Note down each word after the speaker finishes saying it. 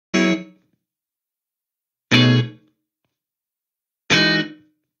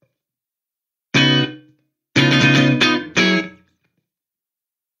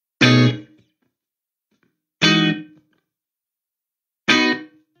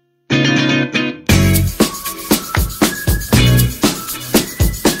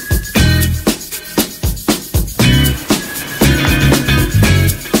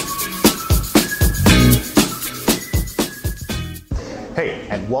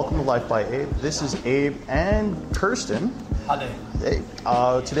welcome to Life by Abe. This is Abe and Kursten. Hi there. Hey,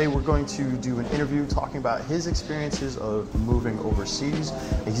 today we're going to do an interview talking about his experiences of moving overseas.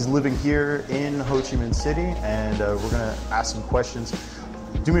 He's living here in Ho Chi Minh City, and we're going to ask some questions.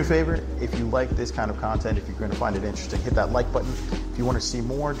 Do me a favor, if you like this kind of content, if you're going to find it interesting, hit that like button. If you want to see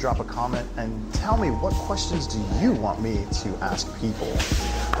more, drop a comment and tell me, what questions do you want me to ask people?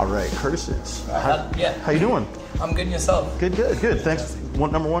 All right, Kursten, how you doing? I'm good, yourself? Good. Thanks.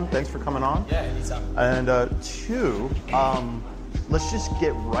 Number one, thanks for coming on. Yeah, anytime. And two, let's just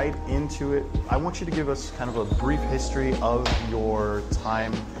get right into it. I want you to give us kind of a brief history of your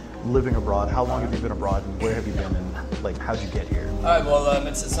time living abroad. How long have you been abroad, and where have you been, and like how'd you get here? All right, well,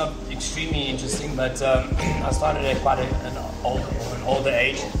 it's not extremely interesting, but I started at quite an older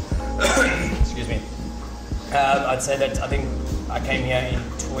age. Excuse me. I'd say that I think I came here in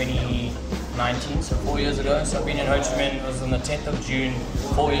 2019, so 4 years ago. So I've been in Ho Chi Minh. It was on the 10th of June,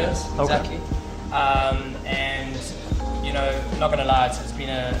 4 years exactly. Okay. And you know, not gonna lie, it's been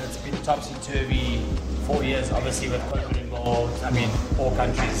a topsy-turvy 4 years, obviously with COVID involved. I mean, all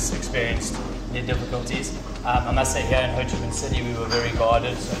countries experienced their difficulties. I must say here in Ho Chi Minh City we were very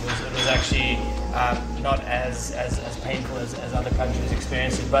guarded, so it was actually not as painful as other countries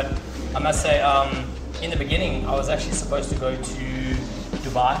experienced it. But I must say, in the beginning I was actually supposed to go to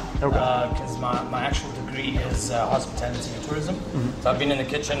Dubai because my actual degree is hospitality and tourism. Mm-hmm. So I've been in the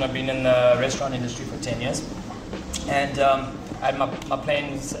kitchen, I've been in the restaurant industry for 10 years. And I had my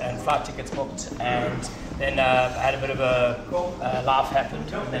planes and flight tickets booked, and then I had a bit of a laugh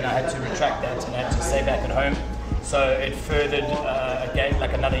happened, and then I had to retract that and I had to stay back at home. So it furthered again,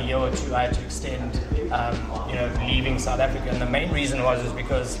 like another year or two. I had to extend, leaving South Africa. And the main reason was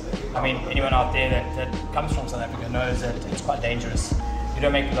because, I mean, anyone out there that comes from South Africa knows that it's quite dangerous. You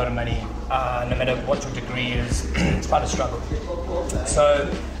don't make a lot of money, no matter what your degree is. It's quite a struggle. So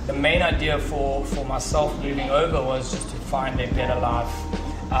the main idea for myself moving over was just to find a better life.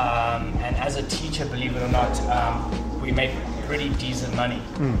 And as a teacher, believe it or not, we make pretty decent money.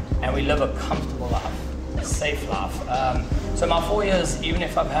 And we live a comfortable life, a safe life. So my 4 years, even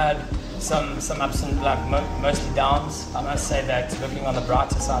if I've had some ups and mostly downs, I must say that looking on the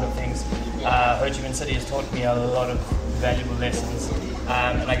brighter side of things, Ho Chi Minh City has taught me a lot of valuable lessons.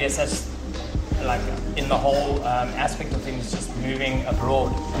 And I guess that's like in the whole aspect of things, just moving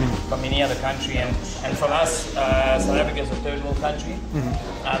abroad from any other country, and from us, South Africa is a third world country.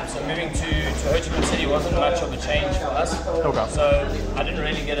 So moving to Ho Chi Minh City wasn't much of a change for us. So I didn't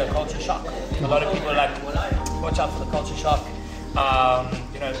really get a culture shock. A lot of people are like, watch out for the culture shock.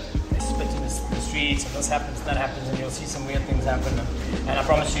 They spit in the streets, and this happens, that happens, and you'll see some weird things happen. And I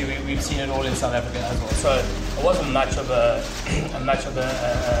promise you, we've seen it all in South Africa as well. So it wasn't much of a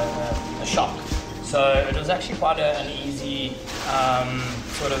shock. So it was actually quite an easy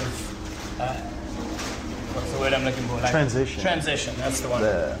sort of what's the word I'm looking for? Like Transition. That's the one.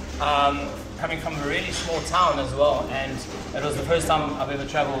 Yeah. Coming from a really small town as well, and it was the first time I've ever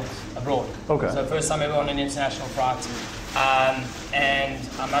traveled abroad. Okay. So first time ever on an international flight, and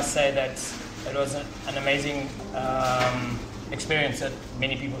I must say that it was an amazing experience that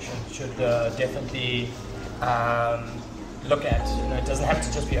many people should definitely look at. You know, it doesn't have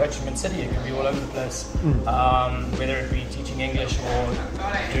to just be Ho Chi Minh City. It can be all over the place. Whether it be teaching English or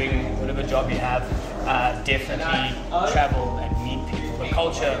doing whatever job you have, definitely travel and meet people. The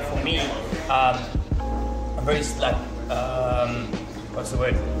culture for me, I'm very what's the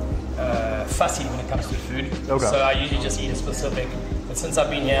word? Fussy when it comes to food. Okay. So I usually just eat a specific. But since I've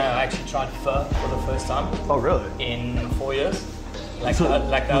been here, I actually tried pho for the first time. Oh, really? In 4 years. Like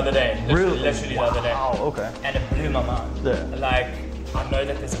the other day. Literally the other day. Oh, okay. And it blew my mind. Yeah. Like, I know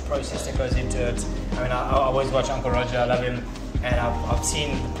that there's a process that goes into it. I mean, I always watch Uncle Roger, I love him. And I've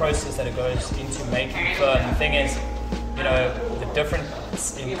seen the process that it goes into making pho. And the thing is, you know, the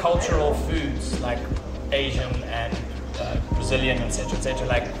difference in cultural foods, like Asian and Brazilian, etc.,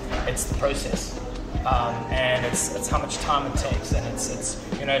 like, it's the process. And it's how much time it takes, and it's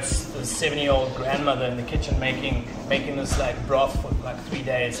the 70-year-old grandmother in the kitchen making this like broth for like 3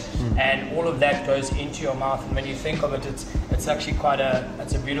 days, and all of that goes into your mouth. And when you think of it, it's actually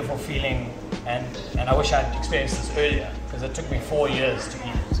it's a beautiful feeling, and I wish I'd experienced this earlier, because it took me 4 years to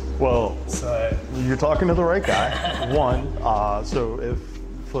eat it. Well, so you're talking to the right guy. So if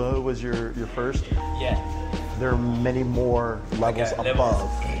pho was your first, there are many more levels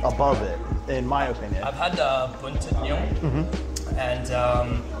above it. In my opinion, I've had bun and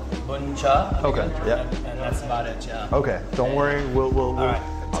bun cha. Okay, yeah, and that's about it. Yeah. Okay, don't worry. We'll all right,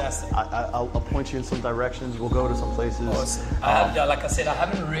 fantastic. I'll point you in some directions. We'll go to some places. Awesome. Like I said, I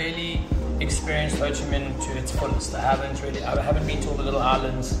haven't really experienced Ho Chi Minh to its fullest. I haven't been to all the little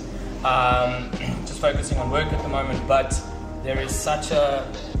islands, just focusing on work at the moment, but there is such a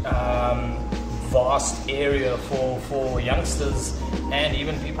vast area for youngsters and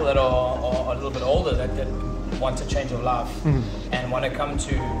even people that are a little bit older that want to change your life and want to come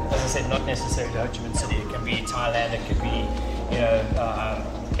to, as I said, not necessarily Ho Chi Minh City. It can be Thailand, it could be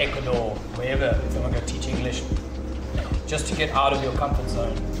Ecuador, wherever. If you want to go teach English, just to get out of your comfort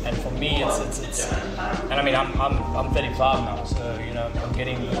zone. And for me, it's and I mean I'm 35 now, so I'm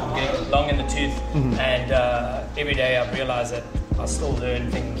getting long in the tooth, and every day I realize that I still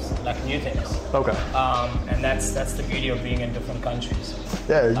learn things, like new things. Okay. And that's the beauty of being in different countries.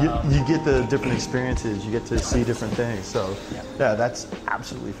 Yeah, you get the different experiences, you get to see different things. So yeah, that's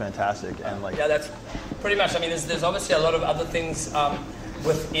absolutely fantastic. And like, yeah, that's pretty much. I mean, there's obviously a lot of other things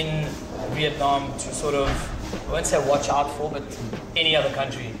within Vietnam to sort of, I won't say watch out for, but any other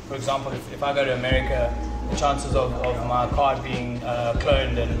country. For example, if I go to America, the chances of my card being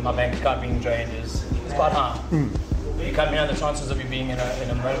cloned and my bank account being drained is quite high. The chances of you being in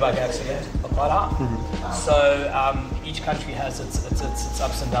a motorbike accident are quite high. So each country has its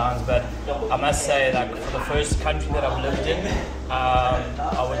ups and downs, but I must say, like, for the first country that I've lived in,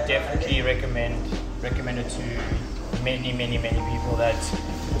 I would definitely recommend it to many people that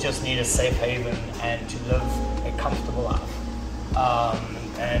just need a safe haven and to live a comfortable life.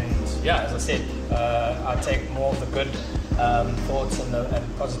 And yeah, as I said, I take more of the good thoughts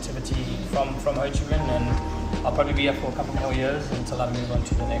and positivity from Ho Chi Minh, and I'll probably be here for a couple more years until I move on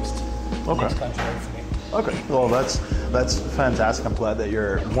to the next country, hopefully. Okay, well that's fantastic. I'm glad that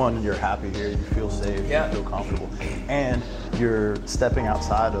you're happy here, you feel safe, you feel comfortable, and you're stepping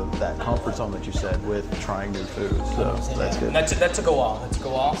outside of that comfort zone that you said with trying new food. So that's good. That took a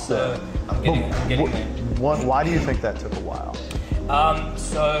while. So I'm getting there. Why do you think that took a while?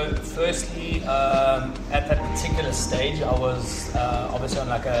 So firstly, at that particular stage, I was obviously on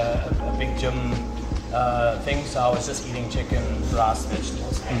like a big gym thing, so I was just eating chicken, rice,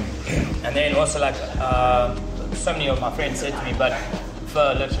 vegetables, and then also like so many of my friends said to me, but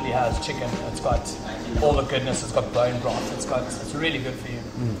pho literally has chicken. It's got all the goodness. It's got bone broth. It's really good for you.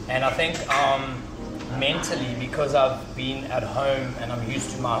 And I think mentally, because I've been at home and I'm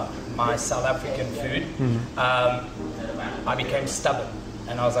used to my South African food, I became stubborn,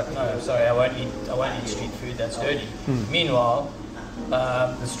 and I was like, no, sorry, I won't eat street food. That's dirty. Meanwhile,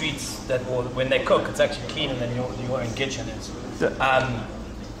 the streets when they cook, it's actually cleaner than your own kitchen is.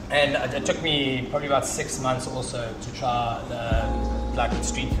 And it took me probably about 6 months also to try the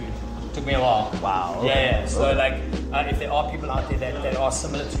street food. It took me a while. Wow. Okay. Yeah. So if there are people out there that are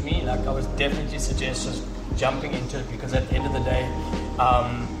similar to me, like, I would definitely suggest just jumping into it, because at the end of the day,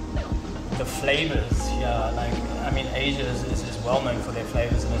 the flavors here, Asia is well known for their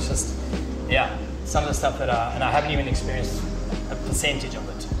flavors, and it's just, some of the stuff that and I haven't even experienced a percentage of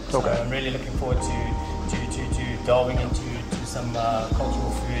it. So I'm really looking forward to delving into some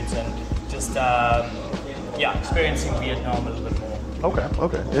cultural foods and just experiencing Vietnam a little bit more.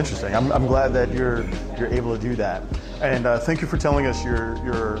 Okay, interesting. I'm glad that you're able to do that, and thank you for telling us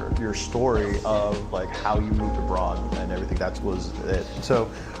your story of like how you moved abroad and everything. That was it. So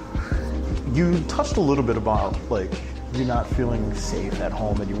you touched a little bit about like you not feeling safe at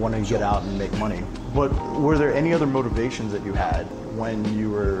home and you wanted to get out and make money. But were there any other motivations that you had when you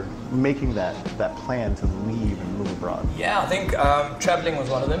were making that plan to leave and move abroad? Yeah, I think traveling was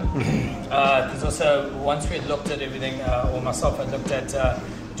one of them. Because also, once we had looked at everything, or myself had looked at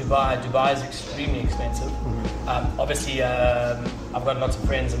Dubai. Dubai is extremely expensive. Obviously, I've got lots of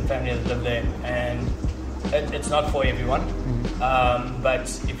friends and family that live there, and it's not for everyone. But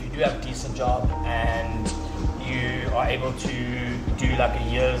if you do have a decent job and you are able to do like a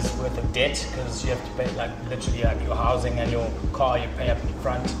year's worth of debt, because you have to pay like literally like your housing and your car, you pay up in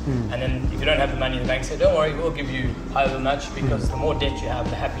front, and then if you don't have the money, the bank say, don't worry, we'll give you however much, because the more debt you have,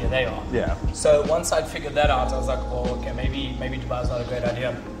 the happier they are. Yeah. So once I'd figured that out, I was like, oh, okay, maybe Dubai is not a great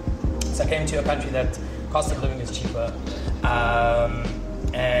idea. So I came to a country that cost of living is cheaper,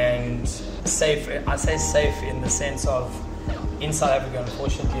 and safe. I say safe in the sense of, in South Africa,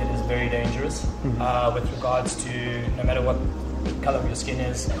 unfortunately, it is very dangerous with regards to, no matter what color of your skin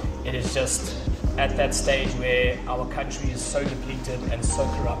is, it is just at that stage where our country is so depleted and so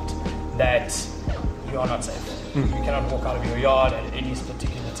corrupt that you are not safe. You cannot walk out of your yard at any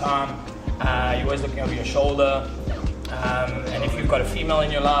particular time. You're always looking over your shoulder. And if you've got a female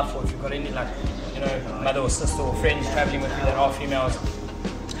in your life, or if you've got any mother or sister or friends traveling with you that are females,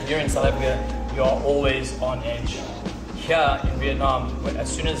 and you're in South Africa, you are always on edge. Here in Vietnam, as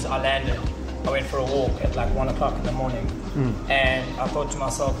soon as I landed, I went for a walk at like 1 o'clock in the morning, and I thought to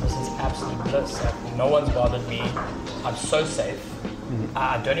myself, this is absolute bliss. Like, no one's bothered me. I'm so safe.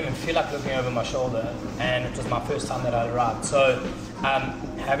 I don't even feel like looking over my shoulder, and it was my first time that I arrived. So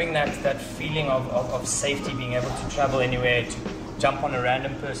having that feeling of safety, being able to travel anywhere, to jump on a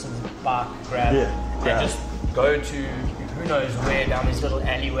random person's bike, grab, and just go to who knows where down these little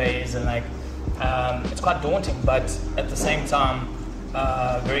alleyways, and like it's quite daunting, but at the same time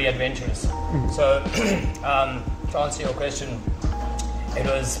very adventurous. So to answer your question, it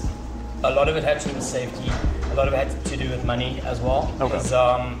was a lot of it had to do with safety. A lot of it had to do with money as well, because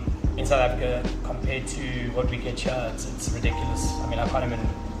in South Africa, compared to what we get here, it's ridiculous. I mean, I can't even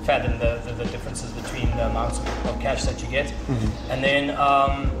fathom the differences between the amounts of cash that you get. And then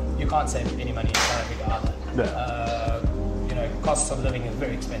you can't save any money in South Africa either. You know, costs of living is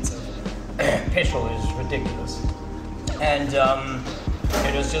very expensive. Petrol is ridiculous. And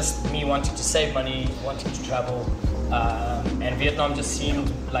it was just me wanting to save money, wanting to travel. And Vietnam just seemed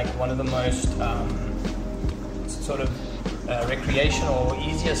like one of the most sort of recreational,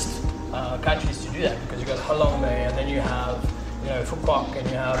 easiest countries to do that, because you got Ha Long Bay, and then you have, you know, Phu Quoc, and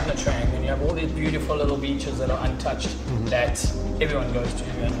you have Nha Trang, and you have all these beautiful little beaches that are untouched that everyone goes to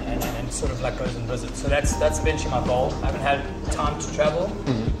and sort of like goes and visits. So that's eventually my goal. I haven't had time to travel,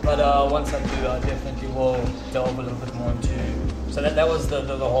 but once I do, I definitely will delve a little bit more into. So that was the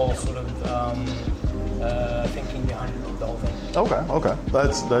whole sort of thinking behind the whole thing. Okay,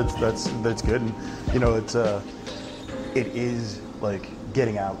 that's good. And, you know, it is like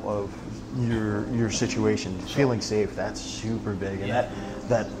getting out of your situation, feeling safe. That's super big, and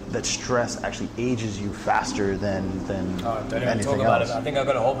that stress actually ages you faster than don't even anything talk about else. it. I think I've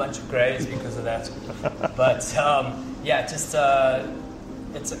got a whole bunch of grays because of that. But it's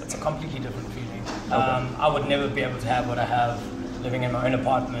a completely different feeling. I would never be able to have what I have living in my own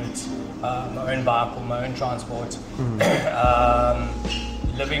apartment, my own bike, or my own transport.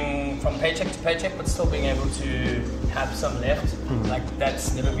 Living from paycheck to paycheck, but still being able to have some left, like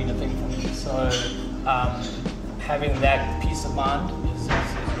that's never been a thing for me. So having that peace of mind is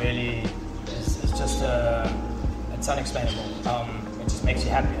really just it's unexplainable. It just makes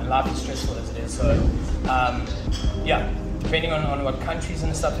you happy, and life is stressful as it is. So depending on what countries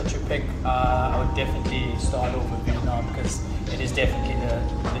and stuff that you pick, I would definitely start off with Vietnam, because it is definitely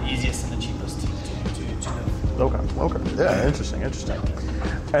the easiest and the cheapest to live. Okay. Yeah, interesting.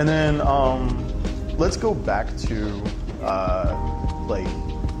 And then let's go back to like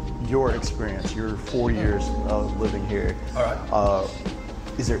your experience, your 4 years of living here. All right.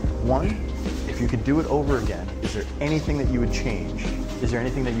 Is there if you could do it over again, is there anything that you would change? Is there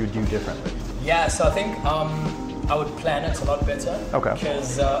anything that you would do differently? Yeah, so I think I would plan it a lot better. Okay.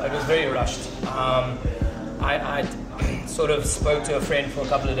 Because it was very rushed. I sort of spoke to a friend for a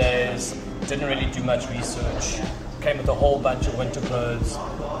couple of days, didn't really do much research, came with a whole bunch of winter clothes,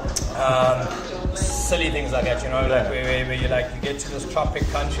 silly things like that, you know, like where you get to this tropic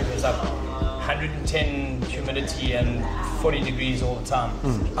country, there's like 110 humidity and 40 degrees all the time.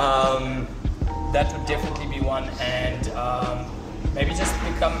 That would definitely be one, and maybe just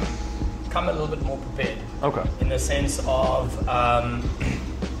become a little bit more prepared. Okay. In the sense of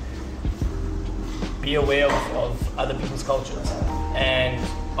be aware of other people's cultures. And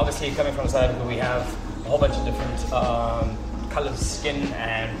obviously, coming from South Africa, we have a whole bunch of different colors, skin,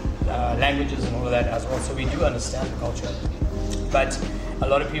 and languages and all of that as well. So we do understand the culture. But a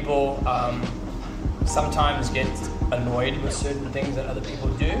lot of people sometimes get annoyed with certain things that other people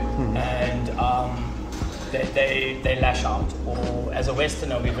do, and they lash out. Or as a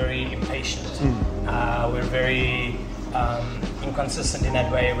Westerner, we're very impatient. We're very inconsistent in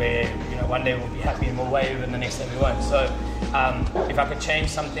that way, where, you know, one day we'll be happy and we'll wave, and the next day we won't. So if I could change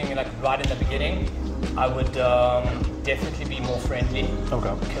something like right in the beginning, I would definitely be more friendly.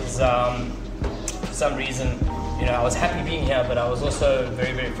 Okay. Because for some reason, you know, I was happy being here, but I was also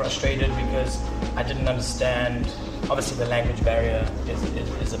very, very frustrated because I didn't understand. Obviously, the language barrier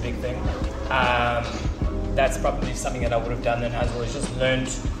is a big thing. That's probably something that I would have done then as well, is just learned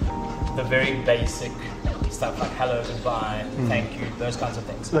the very basic stuff like hello, goodbye, thank you, those kinds of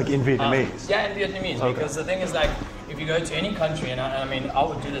things. Like in Vietnamese? Yeah, in Vietnamese, because the thing is, like, if you go to any country, and I mean, I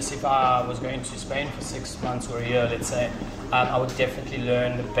would do this if I was going to Spain for 6 months or a year, let's say, I would definitely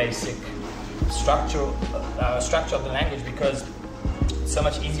learn the basic structure of the language, because it's so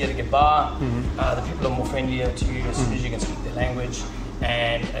much easier to get by. The people are more friendlier to you as soon as you can speak their language,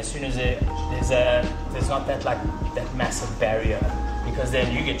 and as soon as there's not that massive barrier, because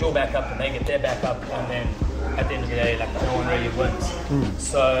then you get your back up and they get their back up, and then at the end of the day, like, no one really wins.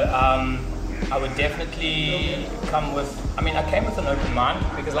 So I would definitely come with, I came with an open mind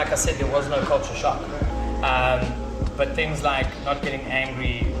because like I said, there was no culture shock. But things like not getting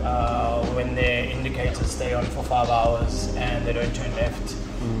angry when their indicators stay on for 5 hours and they don't turn left.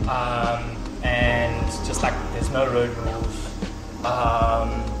 And just like there's no road rules.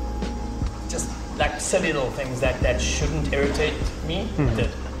 Just like silly little things that shouldn't irritate me,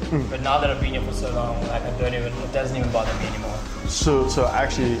 did. But now that I've been here for so long, like it doesn't even bother me anymore. So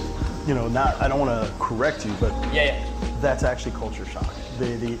actually, not, I don't want to correct you, but yeah. That's actually culture shock.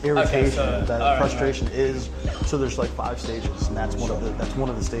 The irritation, that frustration is. So there's like 5 stages, and that's one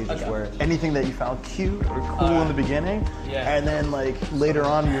of the stages where anything that you found cute or cool in the beginning, and then like later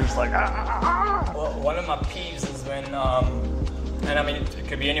on you're just like Well, one of my peeves is when, and it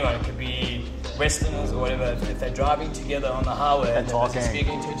could be anyone, it could be Westerners or whatever, if they're driving together on the highway and they're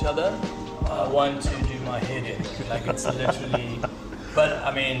speaking to each other, I want to do my head in. Like it's literally. But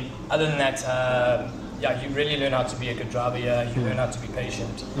other than that, you really learn how to be a good driver. You learn how to be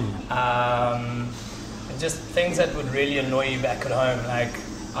patient. Just things that would really annoy you back at home. Like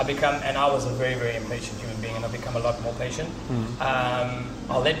I was a very, very impatient human being, and I've become a lot more patient.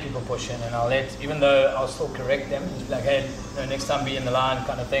 I'll let people push in, and even though I'll still correct them, just be like, hey, next time be in the line,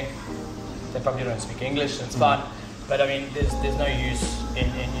 kind of thing. They probably don't speak English, so it's fine. But there's no use in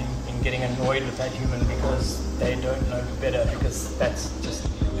getting annoyed with that human because they don't know better. Because that's just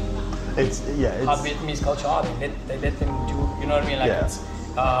how Vietnamese culture are. They let them do. You know what I mean? Like it's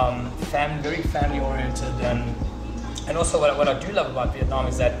very family oriented, and also what I do love about Vietnam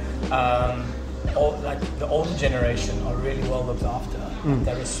is that the older generation are really well looked after.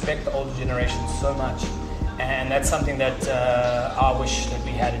 They respect the older generation so much, and that's something that I wish that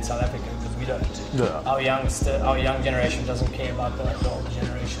we had in South Africa because we don't. Yeah. Our young generation doesn't care about the older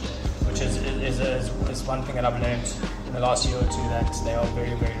generation, which is one thing that I've learned in the last year or two, that they are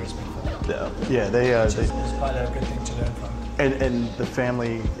very, very respectful. It's quite a good thing to learn from. And the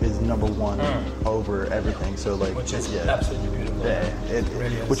family is number one over everything. So which is absolutely beautiful. It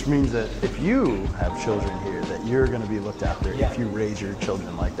really is. Which means that if you have children here, that you're going to be looked after if you raise your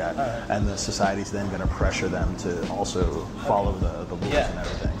children like that, and the society's then going to pressure them to also follow the rules and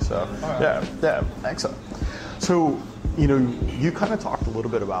everything. So excellent. So you kind of talked a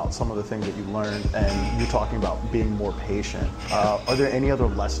little bit about some of the things that you learned, and you're talking about being more patient. Are there any other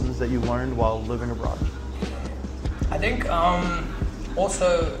lessons that you learned while living abroad? I think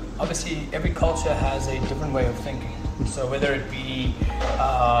also, obviously, every culture has a different way of thinking. So whether it be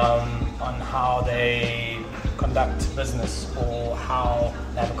on how they conduct business or how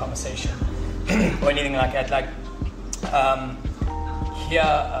they have a conversation or anything like that. Like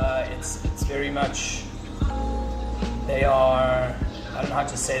here, it's very much. They are, I don't know how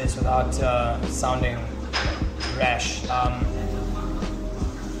to say this without sounding rash.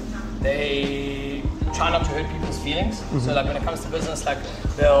 They try not to hurt people's feelings. So like when it comes to business, like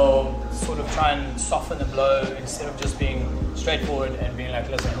they'll sort of try and soften the blow instead of just being straightforward and being like,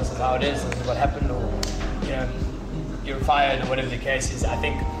 listen, this is how it is, this is what happened, or you're fired, or whatever the case is. I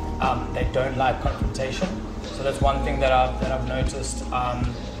think they don't like confrontation. So that's one thing that I've noticed.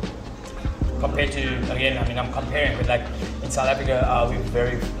 Compared to, again, I'm comparing, but like in South Africa, we're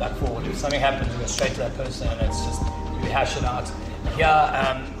very forward. If something happens, we go straight to that person, and it's just, we hash it out.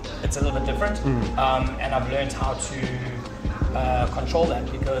 Here, it's a little bit different, and I've learned how to control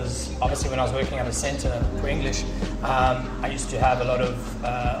that, because obviously when I was working at a center for English, I used to have a lot of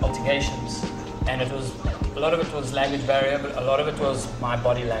altercations, and a lot of it was language barrier, but a lot of it was my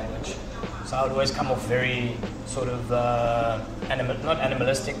body language. So I would always come off very sort of not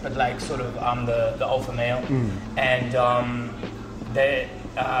animalistic, but like sort of the alpha male, and they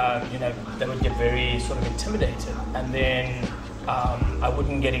would get very sort of intimidated, and then I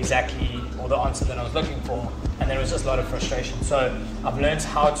wouldn't get exactly all the answer that I was looking for, and there was just a lot of frustration. So I've learned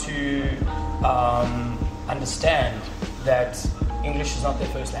how to understand that English is not their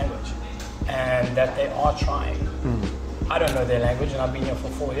first language, and that they are trying. I don't know their language, and I've been here for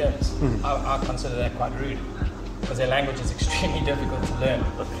 4 years. I consider that quite rude, because their language is extremely difficult to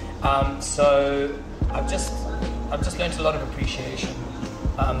learn. So I've just learned a lot of appreciation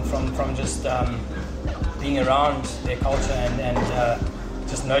from just being around their culture and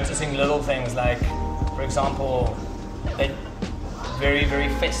just noticing little things, like, for example, they're very, very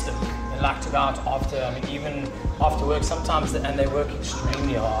festive. They like to go out after, even after work sometimes, and they work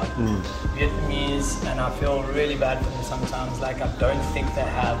extremely hard. Vietnamese, and I feel really bad for them sometimes. Like, I don't think they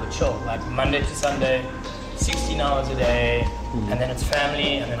have a chill. Like Monday to Sunday, 16 hours a day, and then it's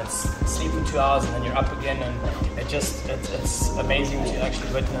family, and then it's sleep for 2 hours, and then you're up again, and it's amazing to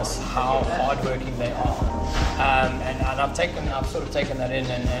actually witness how hardworking they are. And I've sort of taken that in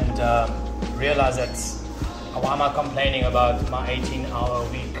and realize that why am I complaining about my 18-hour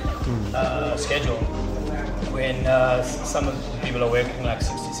week schedule when some of the people are working like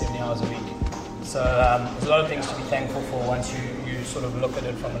 60, 70 hours a week. So there's a lot of things to be thankful for once you sort of look at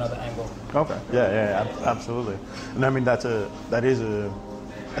it from another angle. Okay. Yeah, absolutely. And I mean, that is a,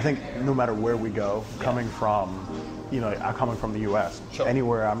 I think no matter where we go, coming from, I'm coming from the U.S. Sure.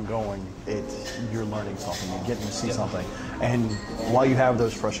 Anywhere I'm going, you're learning something, you're getting to see something. And while you have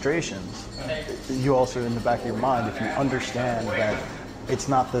those frustrations, you also, in the back of your mind, if you understand that it's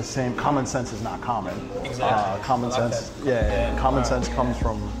not the same, common sense is not common. Exactly. Common sense, common sense comes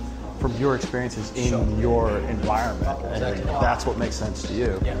from your experiences in your environment, and that's what makes sense to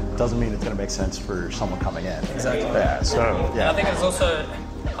you. Doesn't mean it's going to make sense for someone coming in. Exactly. Yeah. So And I think it's also,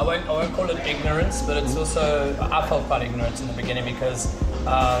 I won't call it ignorance, but it's also, I felt quite ignorant in the beginning because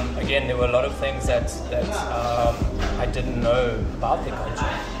again, there were a lot of things that I didn't know about the culture,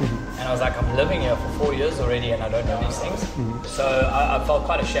 and I was like, I'm living here for 4 years already, and I don't know these things. So I felt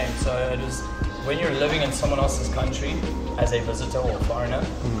quite ashamed. So it was when you're living in someone else's country as a visitor or foreigner.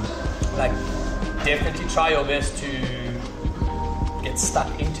 Like, definitely try your best to get stuck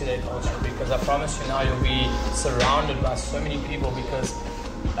into their culture, because I promise you now you'll be surrounded by so many people because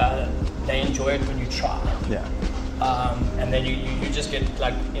they enjoy it when you try. Yeah. And then you just get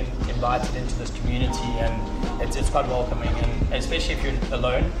like invited into this community, and it's quite welcoming, and especially if you're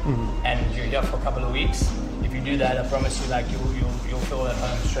alone and you're here for a couple of weeks. If you do that, I promise you, like you'll feel at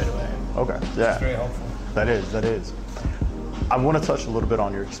home straight away. Okay. Yeah. It's very helpful. That is. I want to touch a little bit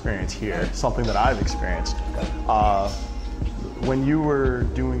on your experience here, something that I've experienced. When you were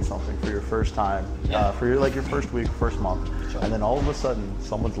doing something for your first time, for your first week, first month, and then all of a sudden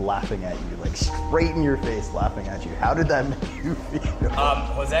someone's laughing at you, like straight in your face laughing at you. How did that make you feel?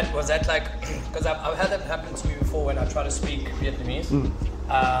 Was that like, because I've had that happen to me before when I try to speak Vietnamese, and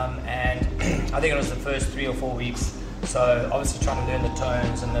I think it was the first 3 or 4 weeks. So obviously trying to learn the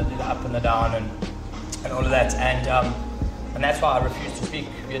tones and the up and the down and all of that, and that's why I refuse to speak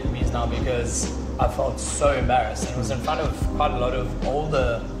Vietnamese now, because I felt so embarrassed. And it was in front of quite a lot of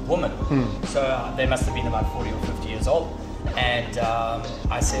older women. So they must have been about 40 or 50 years old. And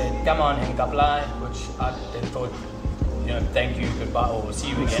I said, come on, hang kaplai, which I then thought, thank you, goodbye, or see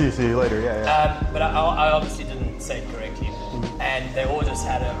you again. See you later, yeah. But I obviously didn't say it correctly. And they all just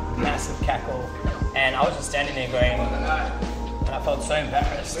had a massive cackle. And I was just standing there going, and I felt so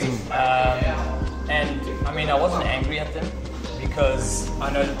embarrassed. And I mean, I wasn't angry at them, because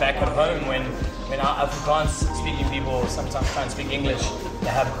I know that back at home when our Afrikaans-speaking people sometimes try and speak English, they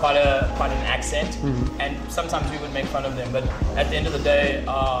have quite an accent, and sometimes we would make fun of them. But at the end of the day,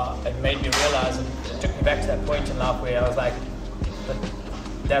 it made me realize, and it took me back to that point in life where I was like, but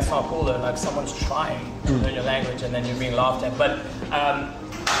that's not cool though. Like, someone's trying to learn your language and then you're being laughed at. But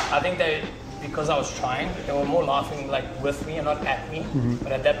I think because I was trying, they were more laughing like with me and not at me.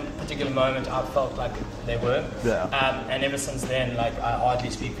 But at that particular moment, I felt like they were. Yeah. And ever since then, like, I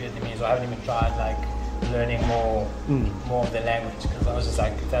hardly speak Vietnamese, or I haven't even tried like learning more of their language, because I was just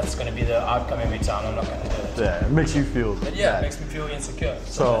like, if that's going to be the outcome every time, I'm not going to do it. Yeah, it makes you feel. But yeah, it makes me feel insecure.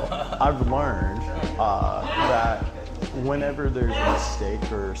 So I've learned that whenever there's a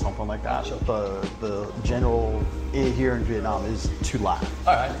mistake or something like that, the general here in Vietnam is to laugh.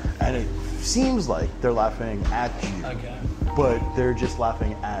 All right. And it seems like they're laughing at you, but they're just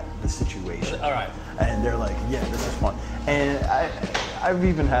laughing at the situation. All right. And they're like, yeah, this is fun. And I've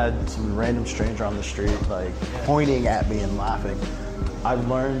even had some random stranger on the street like pointing at me and laughing. I've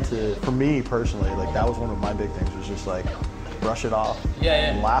learned to, for me personally, like, that was one of my big things, was just like, brush it off.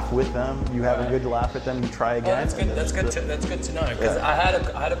 Laugh with them. You have a good laugh with them. You try again. That's good. That's good to know, because I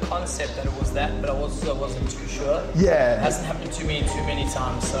had a concept that it was that, but I also wasn't too sure. Yeah. It hasn't happened to me too many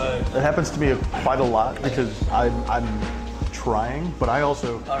times, so. It happens to me quite a lot, because I'm trying, but I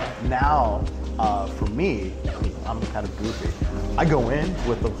also now, for me, I'm kind of goofy. I go in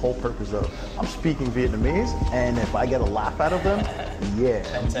with the whole purpose of, I'm speaking Vietnamese, and if I get a laugh out of them,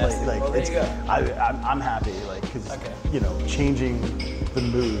 Fantastic. like well, there you go. I'm happy, like, because changing the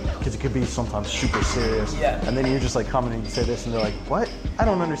mood, because it could be sometimes super serious, and then you're just like coming and you say this, and they're like, what? I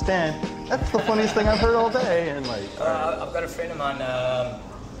don't understand. That's the funniest thing I've heard all day, and like. I've got a friend of mine,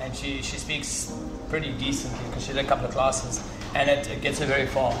 and she speaks pretty decently, because she did a couple of classes, and it gets her very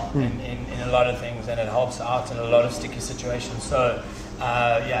far in a lot of things, and it helps her out in a lot of sticky situations. So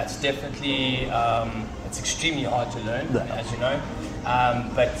it's definitely it's extremely hard to learn, as you know.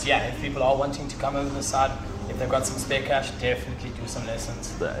 But yeah, if people are wanting to come over the side, if they've got some spare cash, definitely do some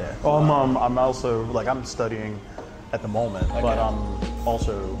lessons. Well, I'm also, like, I'm studying at the moment, but I'm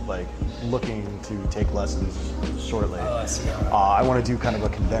also like looking to take lessons shortly. Oh, I see. I want to do kind of a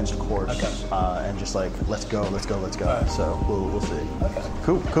condensed course, Okay. and just like let's go. Right. So we'll see. Okay.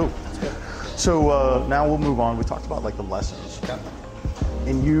 Cool. So now we'll move on. We talked about like the lessons. Okay.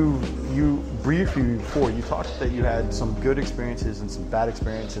 And you briefly before you talked that you had some good experiences and some bad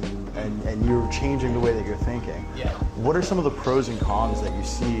experiences, and you're changing the way that you're thinking. Yeah. What are some of the pros and cons that you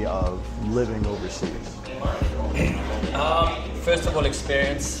see of living overseas? First of all,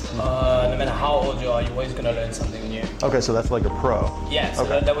 experience. No matter how old you are, you're always going to learn something new. Okay, so that's like a pro. Yeah, so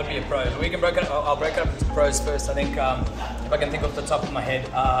Okay. that would be a pro. We can break it. I'll break it up into pros first. I think if I can think off the top of my head,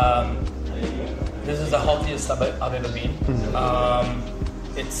 this is the healthiest I've ever been.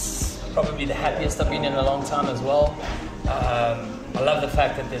 It's probably the happiest I've been in a long time as well. I love the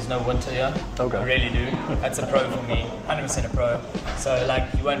fact that there's no winter here. Okay. I really do. That's a pro for me, 100% a pro. So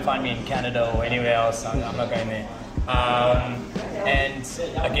like you won't find me in Canada or anywhere else. I'm not going there. And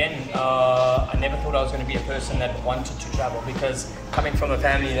again, I never thought I was going to be a person that wanted to travel, because coming from a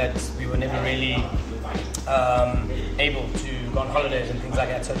family that we were never really able to go on holidays and things like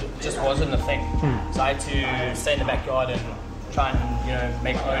that, so it just wasn't a thing. So I had to stay in the backyard and try and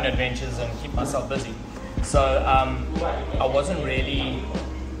make my own adventures and keep myself busy. So I wasn't really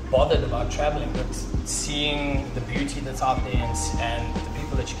bothered about traveling, but seeing the beauty that's out there and the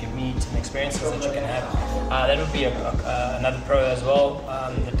people that you can meet and experiences that you can have, that would be another pro as well.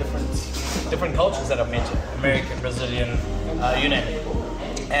 The different cultures that I've met, American, Brazilian, you name it,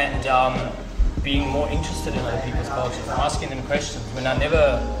 and being more interested in other people's cultures, asking them questions when I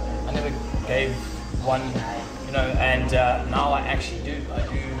never gave one. And now I actually do. I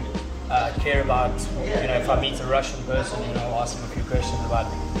do care about, if I meet a Russian person, ask them a few questions about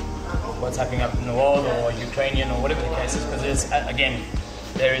what's happening up in the world, or Ukrainian, or whatever the case is, because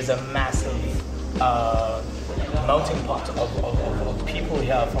there is a massive melting pot of people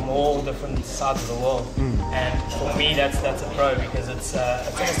here from all different sides of the world. And for me, that's a pro, because it's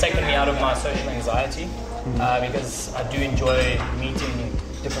almost taken me out of my social anxiety, because I do enjoy meeting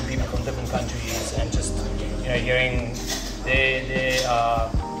different people from different countries and just hearing their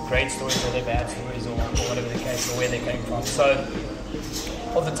great stories or their bad stories, or whatever the case, or where they came from. So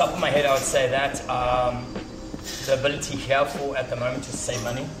off the top of my head, I would say that the ability here for at the moment to save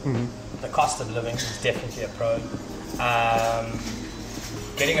money, the cost of living is definitely a pro.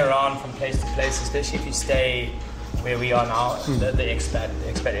 Getting around from place to place, especially if you stay where we are now, the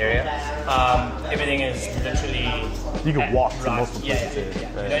expat area, everything is literally You can walk to most of the places.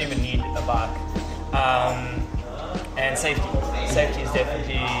 You don't even need a bike. And safety is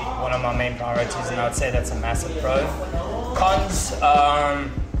definitely one of my main priorities, and I would say that's a massive pro. Cons,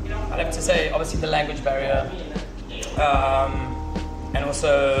 I'd have to say obviously the language barrier, and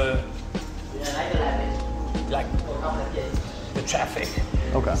also like the traffic.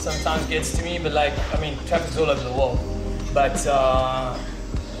 Okay. Sometimes gets to me, but traffic's all over the world. But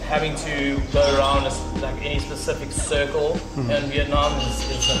having to go around like any specific circle in Vietnam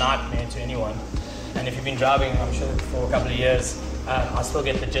is a nightmare to anyone. And if you've been driving, I'm sure, for a couple of years, I still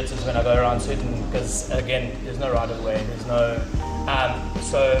get the jitters when I go around certain, because again, there's no right of way, there's no.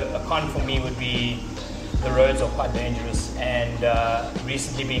 So a con for me would be the roads are quite dangerous, and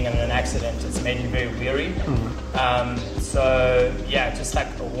recently being in an accident, it's made me very weary. So yeah, just like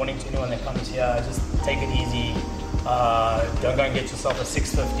a warning to anyone that comes here, just take it easy. Don't go and get yourself a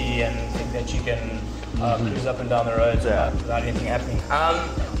 650 and think that you can cruise up and down the roads without anything happening.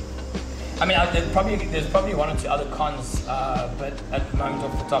 There's probably one or two other cons, but at the moment,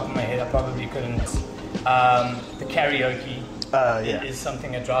 off the top of my head, I probably couldn't. The karaoke is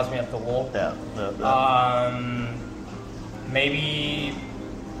something that drives me up the wall. Maybe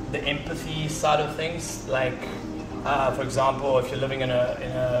the empathy side of things, like for example, if you're living in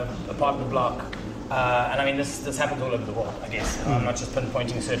a apartment block, and this happens all over the world, I guess. I'm not just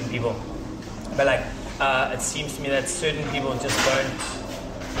pinpointing certain people, but it seems to me that certain people just don't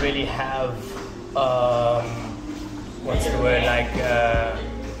really have what's the word,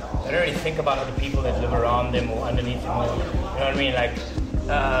 they don't really think about other people that live around them or underneath them, or, you know what I mean?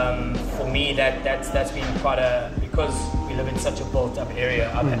 For me, that's been because we live in such a built up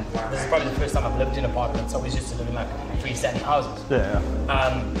area. This is probably the first time I've lived in apartments. I always used to live in freestanding houses.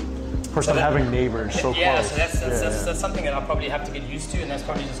 First time having neighbors so close. So that's something that I'll probably have to get used to, and that's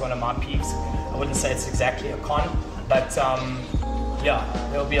probably just one of my peeves. I wouldn't say it's exactly a con, but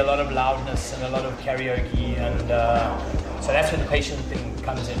there'll be a lot of loudness and a lot of karaoke, and so that's where the patient thing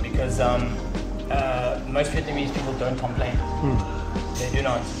comes in, because most Vietnamese people don't complain. They do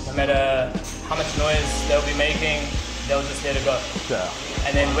not. No matter how much noise they'll be making, they'll just let it go.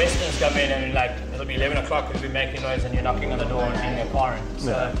 And then Westerns come in and it'll be 11 o'clock, it'll be making noise, and you're knocking on the door and being a parent.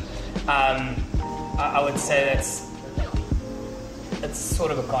 So I would say it's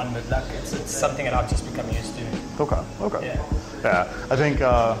sort of a con, but like it's something that I've just become used to. Okay. Yeah. I think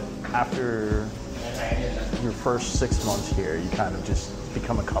after your first 6 months here, you kind of just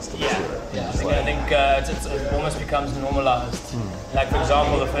become accustomed to it. I think it almost becomes normalized. Like for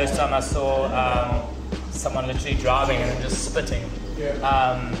example, the first time I saw someone literally driving and then just spitting,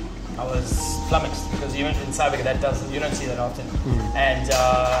 I was flummoxed because even in South Africa you don't see that often. And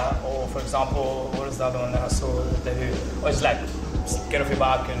or for example, what was the other one that I saw that who was like get off your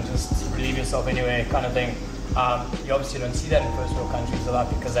bike and just relieve yourself anyway kind of thing. You obviously don't see that in first world countries a lot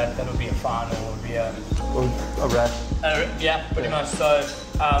because that would be a fine or would be a arrest. Yeah, pretty much. So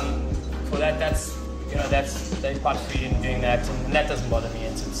for that, they're quite free in doing that, and that doesn't bother me.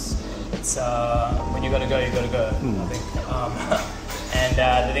 It's when you gotta go, you gotta go. I think. And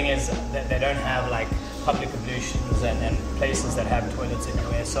the thing is that they don't have like public ablutions and places that have toilets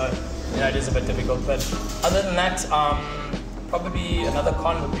everywhere. So it is a bit difficult. But other than that, probably another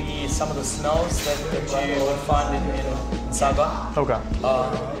con would be some of the smells that you would find in Sabah. Okay.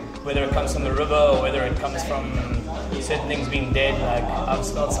 Whether it comes from the river or whether it comes from certain things being dead, like I've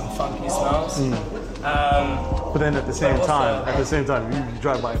smelled some funky smells. But then at the same time, you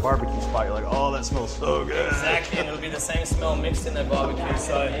drive by a barbecue spot, you're like, oh, that smells so good. Exactly, and it'll be the same smell mixed in the barbecue.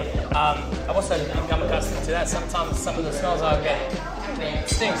 So I've also become accustomed to that. Sometimes some of the smells I get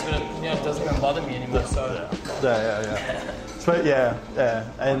stinks, but it doesn't even bother me anymore. So yeah. But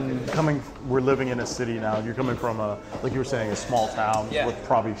and we're living in a city now. You're coming from like you were saying, a small town with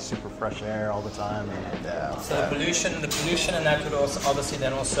probably super fresh air all the time. And, so the pollution and that would also obviously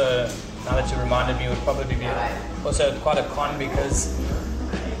then also, now that you reminded me, would probably be also quite a con because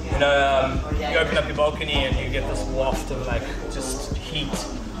you open up your balcony and you get this waft of like just heat.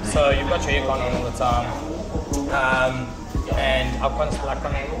 So you've got your aircon on all the time. And I've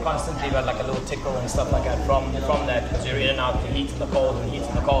constantly got like a little tickle and stuff like that from that because you're in and out, the heat and the cold and heat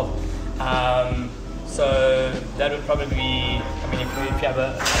and the cold. So that would probably be, if you have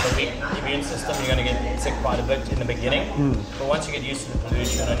a weak immune system, you're going to get sick quite a bit in the beginning. But once you get used to the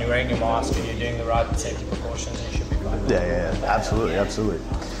pollution and you're wearing your mask and you're doing the right safety precautions, you should be fine. Yeah, absolutely.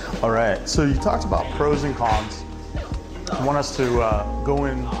 All right, so you talked about pros and cons. I want us to go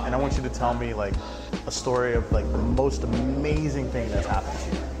in and I want you to tell me like a story of like the most amazing thing that's happened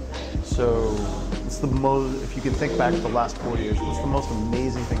to you. So it's if you can think back to the last 4 years, what's the most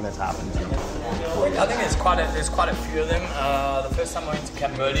amazing thing that's happened to you? I think there's quite a few of them. The first time I went to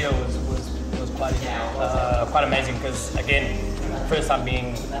Cambodia was quite amazing because again, first time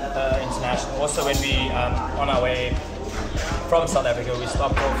being international. Also when we on our way from South Africa, we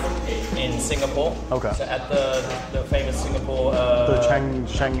stopped off in Singapore. Okay. So at the famous Singapore... the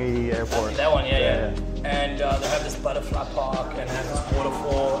Changi airport. That one, yeah. And they have this butterfly park and have this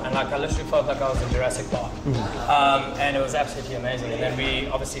waterfall, and like I literally felt like I was in Jurassic Park. And it was absolutely amazing. And then we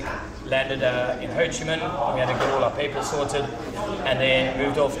obviously landed in Ho Chi Minh. We had to get all our papers sorted, and then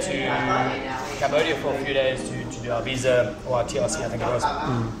moved off to Cambodia for a few days to do our visa, or our TRC, I think it was.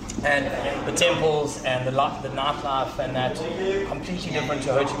 And the temples and the nightlife and that, completely different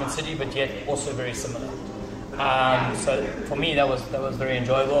to Ho Chi Minh City, but yet also very similar. So for me, that was very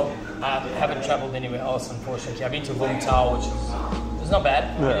enjoyable. I haven't traveled anywhere else, unfortunately. I've been to Vung Tau, which is not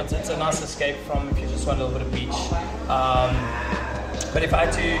bad. Yeah. It's a nice escape from if you just want a little bit of beach. But if I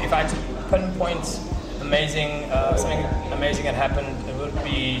had to pinpoint something amazing that happened, it would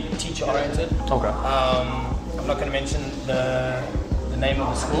be teacher oriented. Okay. I'm not going to mention the name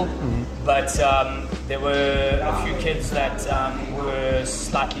of the school, but there were a few kids that were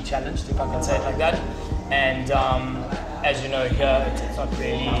slightly challenged, if I can say it like that. And as you know, here it's not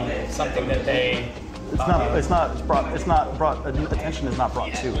really something that they. Attention is not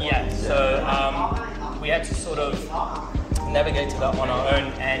brought to it. Yeah. So we had to sort of navigate to that on our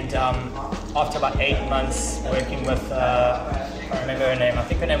own, and after about 8 months working with, I can't remember her name. I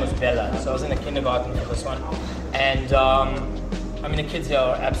think her name was Bella. So I was in the kindergarten for this one, and the kids here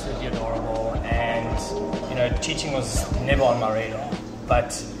are absolutely adorable, and teaching was never on my radar,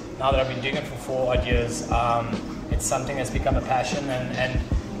 but now that I've been doing it for 4 odd years, it's something that's become a passion, and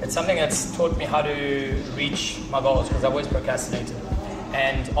it's something that's taught me how to reach my goals because I've always procrastinated.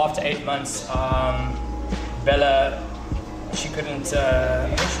 And after 8 months, Bella, she couldn't, I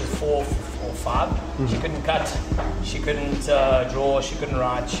think she was 4 or 5, she couldn't cut, she couldn't draw, she couldn't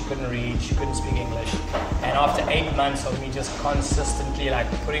write, she couldn't read, she couldn't speak English. And after 8 months of me just consistently like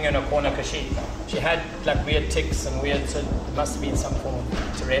putting her in a corner, because she had like weird tics and so it must have been some form of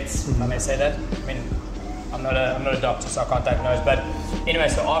Tourette's, if I may say that. I mean, I'm not a doctor, so I can't diagnose. But anyway,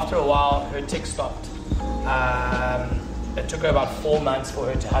 so after a while, her tics stopped. it took her about 4 months for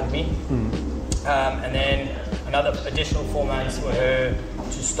her to hug me. And then another additional 4 months for her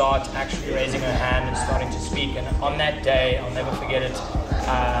to start actually raising her hand and starting to speak. And on that day, I'll never forget it,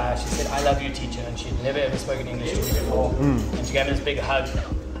 she said, "I love you, teacher," and she'd never ever spoken English to me before. And she gave me this big hug.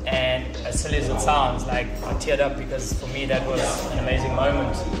 And as silly as it sounds, like I teared up because for me that was an amazing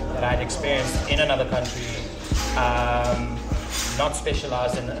moment that I'd experienced in another country, not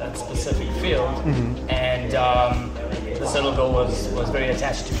specialized in a specific field. And this little girl was very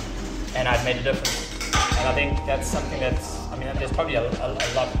attached to me, and I'd made a difference. And I think that's something that's, I mean, there's probably a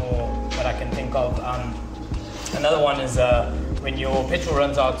lot more that I can think of. Another one is when your petrol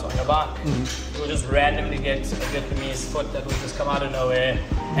runs out on your bike, you'll just randomly get a Vietnamese foot that will just come out of nowhere,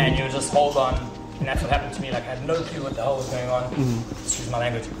 and you'll just hold on. And that's what happened to me. Like I had no clue what the hell was going on. Excuse my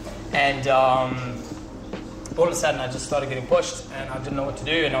language. And all of a sudden I just started getting pushed, and I didn't know what to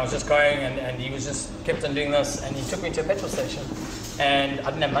do, and I was just going, and he was just kept on doing this, and he took me to a petrol station, and I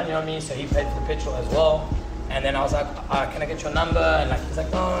didn't have money on me, so he paid for the petrol as well. And then I was like, "Can I get your number?" And like he's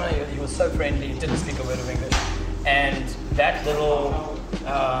like, "No." He was so friendly. He didn't speak a word of English. And that little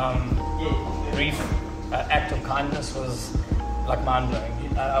brief act of kindness was like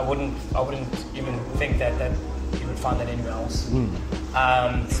mind-blowing. I wouldn't even think that you would find that anywhere else.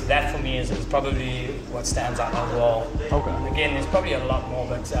 So that for me is probably what stands out as well. Okay. Again, there's probably a lot more,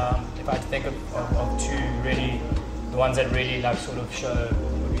 but if I had to think of two really, the ones that really like sort of show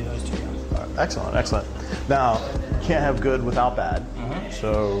would be those two. Excellent, excellent. Now, you can't have good without bad.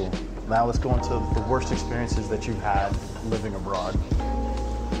 So now let's go into the worst experiences that you've had living abroad.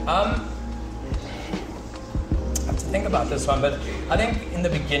 I have to think about this one, but I think in the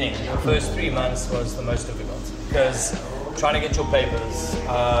beginning, the first 3 months was the most difficult because trying to get your papers,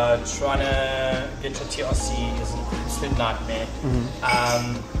 trying to get your TRC is an absolute nightmare.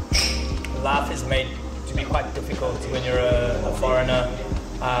 Life is made to be quite difficult when you're a foreigner.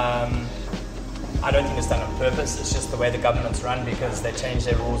 I don't think it's done on purpose. It's just the way the governments run because they change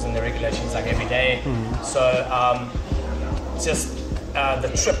their rules and their regulations like every day. So just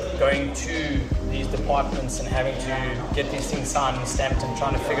the trip going to these departments and having to get these things signed and stamped and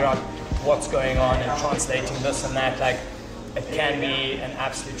trying to figure out what's going on and translating this and that, like it can be an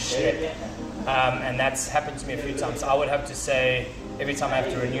absolute schlep. And that's happened to me a few times. I would have to say every time I have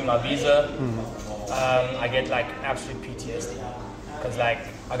to renew my visa, I get like absolute PTSD. Because like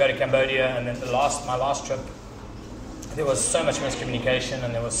I go to Cambodia, and then my last trip, there was so much miscommunication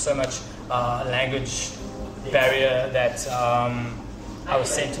and there was so much language barrier that I was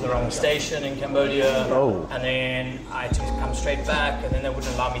sent to the wrong station in Cambodia, and then I had to come straight back, and then they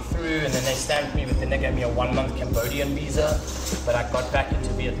wouldn't allow me through, and then they stamped me, but then they gave me a 1-month Cambodian visa, but I got back into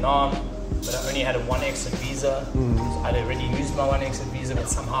Vietnam, but I only had a 1 exit visa. So I'd already used my 1 exit visa, but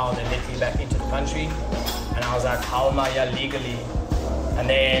somehow they let me back into the country, and I was like, how am I here legally? And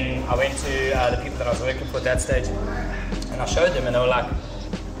then I went to the people that I was working for at that stage, and I showed them, and they were like,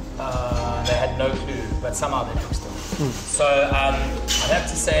 they had no clue, but somehow they fixed it. So I'd have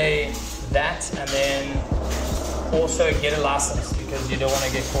to say that, and then also get a license because you don't want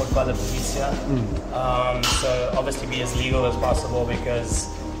to get caught by the police here. So obviously be as legal as possible because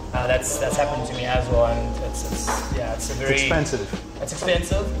that's happened to me as well, and it's a very expensive. It's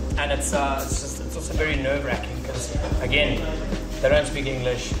expensive, and it's also very nerve-wracking because again, they don't speak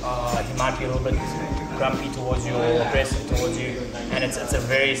English. He might be a little bit grumpy towards you or aggressive towards you, and it's a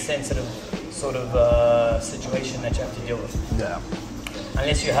very sensitive sort of situation that you have to deal with. Yeah.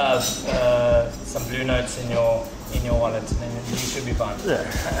 Unless you have some blue notes in your wallet, then you should be fine. Yeah.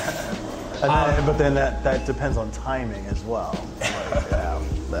 And but then that depends on timing as well. Like, yeah.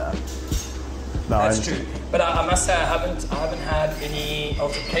 No, that's true. But I must say I haven't had any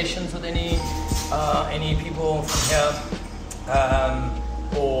altercations with any people from here,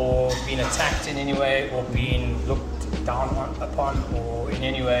 or been attacked in any way, or been looked down upon, or in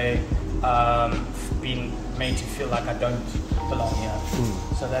any way been made to feel like I don't belong here.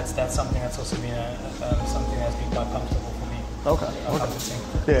 So that's something that's also been something that's been quite comfortable for me. Okay.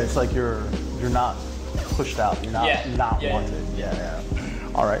 Yeah, it's like you're not pushed out. You're not wanted. Yeah.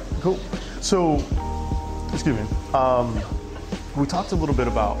 All right. Cool. So, excuse me. We talked a little bit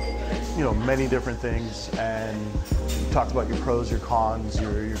about many different things, and you talked about your pros, your cons,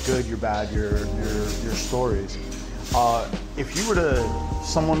 your good, your bad, your stories. If you were to,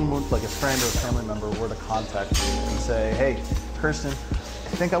 someone like a friend or a family member were to contact you and say, "Hey, Kursten,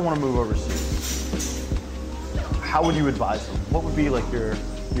 I think I want to move overseas," how would you advise them? What would be like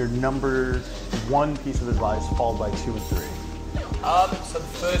your number one piece of advice, followed by 2 and 3? So the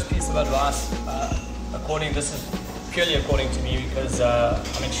first piece of advice, this is purely according to me because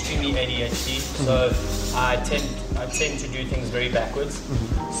I'm extremely ADHD, so I tend tend to do things very backwards.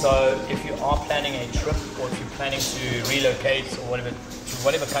 So if you are planning a trip, or if you're planning to relocate or whatever to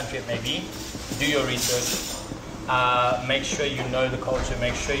whatever country it may be, do your research. Make sure you know the culture.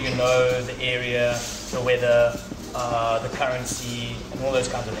 Make sure you know the area, the weather, the currency, and all those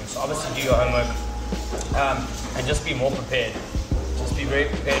kinds of things. So obviously do your homework, and just be more prepared. Just be very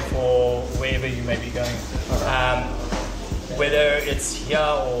prepared for wherever you may be going. Whether it's here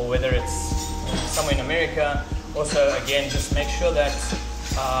or whether it's somewhere in America. Also, again, just make sure that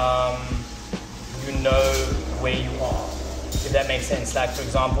you know where you are, if that makes sense. Like, for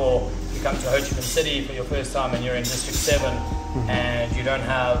example, you come to Ho Chi Minh City for your first time and you're in District 7 and you don't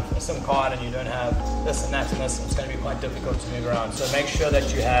have a SIM card and you don't have this and that and this, it's going to be quite difficult to move around. So make sure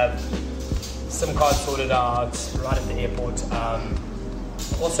that you have SIM card sorted out right at the airport.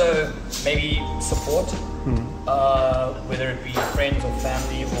 Also, maybe support, whether it be friends or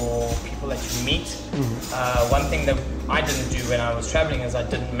family or people that you meet. One thing that I didn't do when I was traveling is I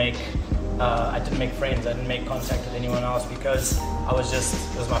didn't make friends. I didn't make contact with anyone else because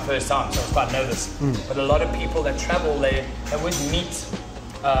it was my first time, so I was quite nervous. But a lot of people that travel, they would meet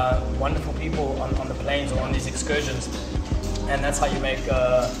wonderful people on the planes or on these excursions, and that's how you make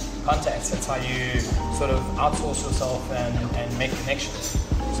contacts. That's how you sort of outsource yourself and make connections.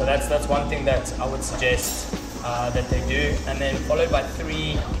 So that's one thing that I would suggest that they do. And then followed by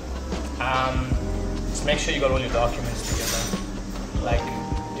 3, just make sure you got all your documents together. Like,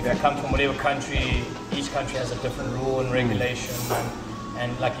 if you come from whatever country, each country has a different rule and regulation.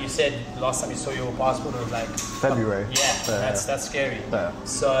 And like you said, last time you saw your passport, it was like February. That's scary. Yeah.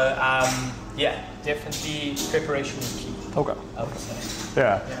 So definitely preparation is key. Okay. I would say.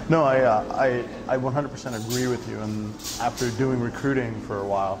 Yeah. No, I 100% agree with you. And after doing recruiting for a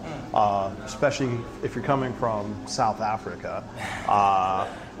while, especially if you're coming from South Africa,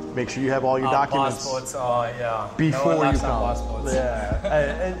 make sure you have all your documents. Passports, before no one you come. passports.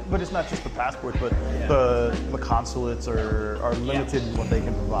 Yeah. But it's not just the passport, but the consulates are limited in what they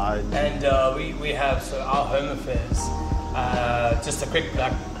can provide. And we have, so our Home Affairs, just a quick,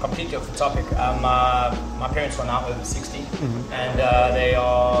 completely off the topic, my parents are now over 60, and they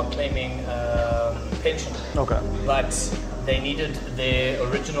are claiming pension. Okay. But they needed their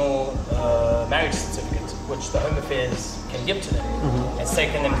original marriage certificate, which the Home Affairs can give to them. It's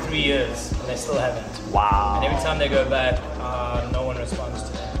taken them 3 years, and they still haven't. Wow. And every time they go back, no one responds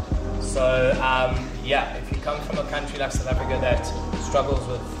to them. So, if you come from a country like South Africa that struggles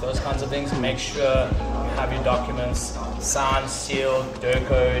with those kinds of things, make sure you have your documents signed, sealed,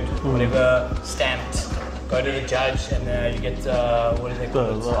 code, whatever, stamped. Go to the judge and you get, what do they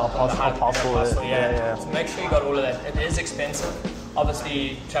call it? Apostle. Yeah. So make sure you got all of that. It is expensive.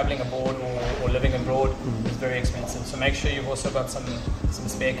 Obviously, traveling abroad or living abroad is very expensive. So make sure you've also got some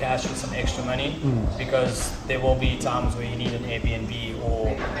spare cash or some extra money, because there will be times where you need an Airbnb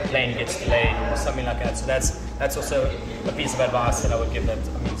or a plane gets delayed or something like that. So that's also a piece of advice that I would give. That,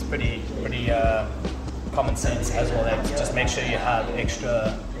 I mean, it's pretty common sense as well. That just make sure you have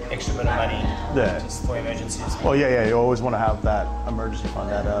extra bit of money just for emergencies. Well, you always want to have that emergency fund,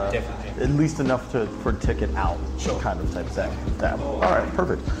 that definitely at least enough for a ticket out, kind of type thing. All right,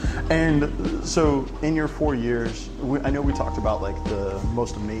 perfect. And so in your 4 years, I know we talked about like the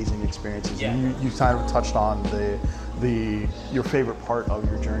most amazing experiences. Yeah. You kind of touched on your favorite part of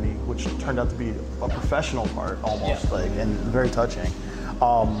your journey, which turned out to be a professional part almost, and very touching.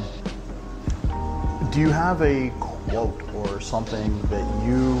 Do you have a quote or something that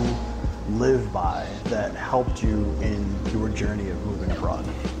you live by that helped you in your journey of moving abroad?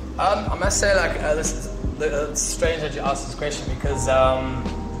 I must say, it's strange that you asked this question, because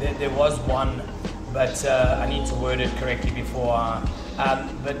there was one, but I need to word it correctly before.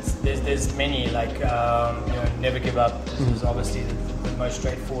 But there's many, never give up. This is obviously the most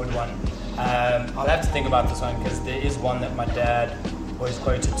straightforward one. I'll have to think about this one, because there is one that my dad always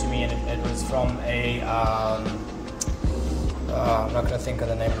quoted to me, and it was from a I'm not going to think of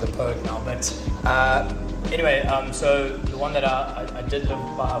the name of the poet now, but anyway, so the one that I did live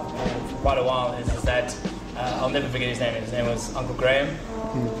by for quite a while is that I'll never forget his name. His name was Uncle Graham,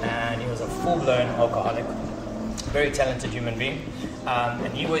 and he was a full-blown alcoholic, very talented human being,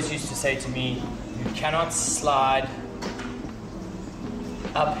 and he always used to say to me, "You cannot slide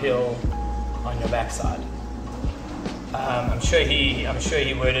uphill on your backside." I'm sure he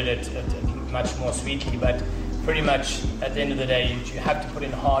worded it much more sweetly, but pretty much at the end of the day, you have to put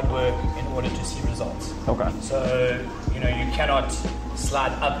in hard work in order to see results. Okay. So you cannot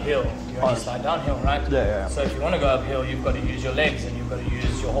slide uphill. You only slide downhill, right? Yeah. So if you want to go uphill, you've got to use your legs, and you've got to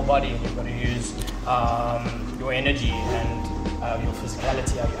use your whole body, and you've got to use your energy and your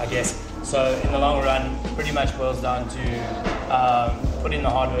physicality, I guess. So in the long run, pretty much boils down to put in the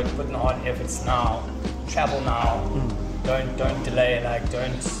hard work, put in the hard efforts now, travel now. Don't delay. Like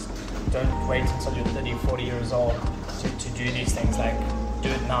don't wait until you're 30, 40 years old to do these things. Like do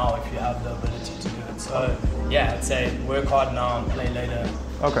it now if you have the ability to do it. So yeah, I'd say work hard now and play later.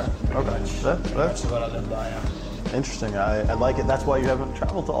 Okay. That's what I live by. Yeah. Interesting. I like it. That's why you haven't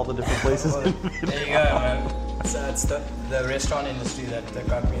traveled to all the different places. Well, there you go, man. It's the restaurant industry that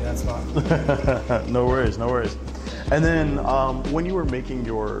got me. That's why. No worries. And then when you were making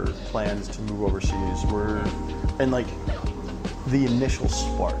your plans to move overseas, like the initial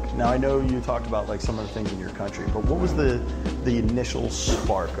spark. Now I know you talked about like some of the things in your country, but what was the initial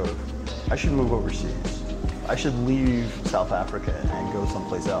spark of I should move overseas? I should leave South Africa and go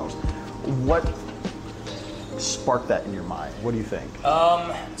someplace else. What sparked that in your mind? What do you think?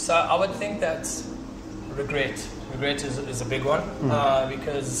 So I would think that regret is a big one,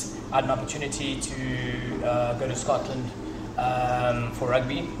 because I had an opportunity to go to Scotland for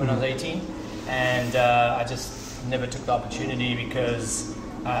rugby when I was 18, and I just never took the opportunity because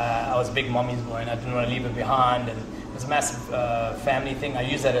I was a big mommy's boy and I didn't want to leave her behind, and it was a massive family thing. I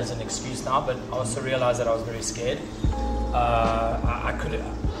use that as an excuse now, but I also realized that I was very scared. I could,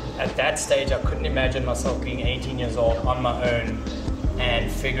 at that stage, I couldn't imagine myself being 18 years old on my own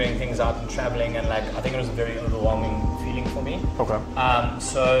and figuring things out and traveling, and like I think it was a very overwhelming feeling for me. Okay.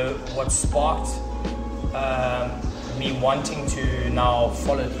 So what sparked me wanting to now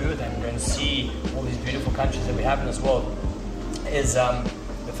follow through with them and see all these beautiful countries that we have in this world is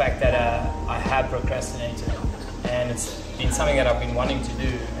the fact that I have procrastinated, and it's been something that I've been wanting to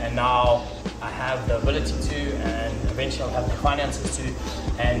do, and now I have the ability to, and eventually I'll have the finances to,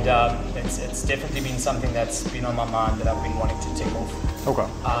 and it's definitely been something that's been on my mind that I've been wanting to tick off. Okay.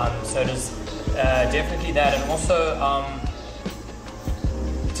 So there's definitely that, and also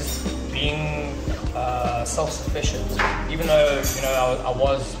just being self-sufficient. Even though I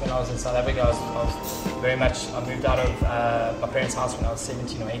was, when I was in South Africa, I was very much, I moved out of my parents' house when I was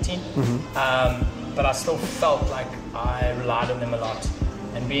 17 or 18, but I still felt like I relied on them a lot.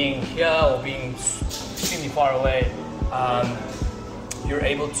 And being here or being extremely far away, you're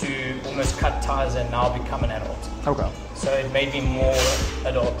able to almost cut ties and now become an adult. Okay. So it made me more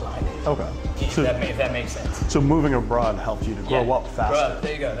adult-like. Okay. If that makes sense. So moving abroad helped you to grow up faster. Grow up.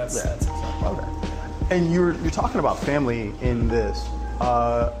 There you go. That's exactly. Okay. And you're talking about family in this.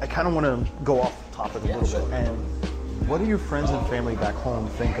 I kind of want to go off topic a little bit. And what do your friends and family back home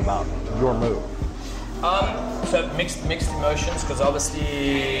think about your move? So mixed emotions, because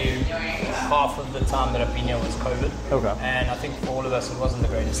obviously half of the time that I've been here was COVID. Okay. And I think for all of us it wasn't the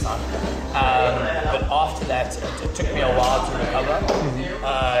greatest time. But after that, it took me a while to recover,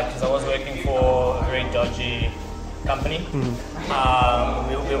 because I was working for a very dodgy company.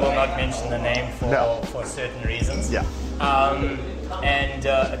 We will not mention the name for certain reasons. Yeah. And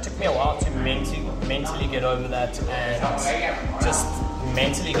it took me a while to mentally get over that and just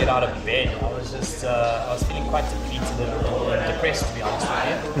mentally get out of bed. I was just I was feeling quite depleted and depressed, to be honest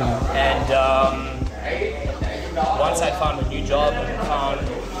with you. And once I found a new job and found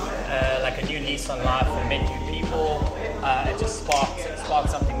like a new lease on life and met new people, it just sparked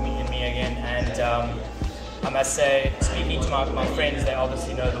something in me again. And I must say, speaking to my friends, they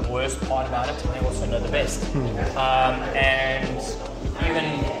obviously know the worst part about it, and they also know the best. And even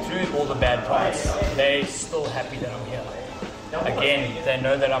through all the bad parts, they're still happy that I'm here. Again, they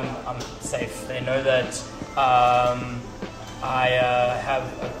know that I'm safe. They know that I have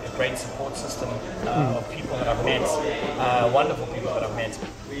a great support system of people that I've met, wonderful people that I've met.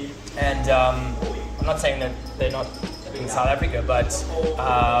 And I'm not saying that they're not in South Africa, but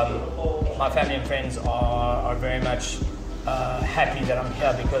my family and friends are very much happy that I'm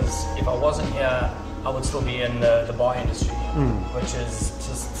here, because if I wasn't here, I would still be in the bar industry, which is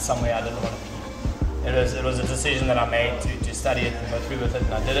just somewhere I didn't want to be. It was a decision that I made to study it and go through with it,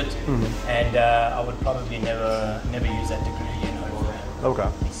 and I did it. And I would probably never use that degree again. Okay.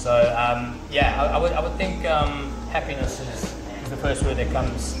 So I would think happiness is the first word that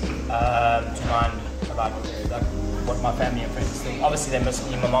comes to mind about like what my family and friends think. Obviously they miss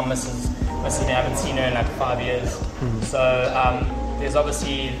me. My mom misses me. I haven't seen her in like 5 years. So there's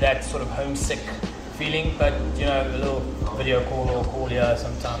obviously that sort of homesick feeling, but a little video call or call here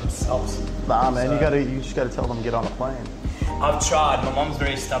sometimes helps. Nah, man, so, you just gotta tell them to get on a plane. I've tried. My mom's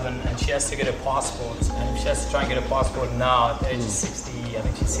very stubborn, and she has to get a passport, and she has to try and get a passport now at the age of 60. I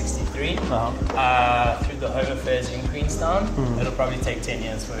think she's 63. Through the Home Affairs in Queenstown. It'll probably take 10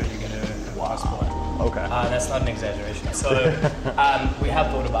 years for her to get a passport. Okay. That's not an exaggeration. So we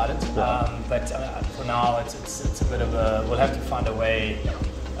have thought about it, but for now it's a bit of a. We'll have to find a way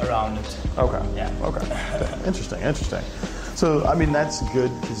around it. Okay. Yeah. Okay. Interesting. So, I mean, that's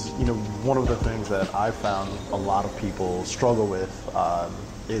good because, one of the things that I've found a lot of people struggle with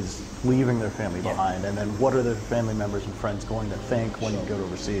is leaving their family behind, and then what are their family members and friends going to think when you go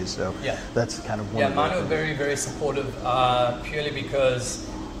overseas? So that's kind of one of the mine were very, very supportive, purely because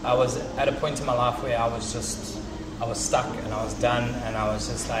I was at a point in my life where I was stuck and I was done, and I was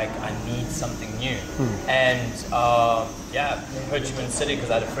just like, I need something new. And Ho Chi Minh City, because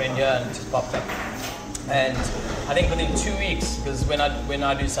I had a friend here and it just popped up. And I think within 2 weeks, because when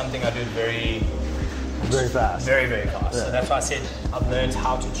I do something, I do it very fast. Very, very fast. Yeah. So that's why I said I've learned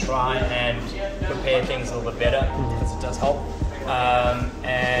how to try and prepare things a little bit better, because it does help.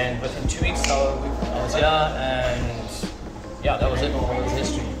 And within 2 weeks, I was here, and that was it. It was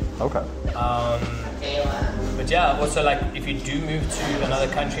history. Okay. But also, like, if you do move to another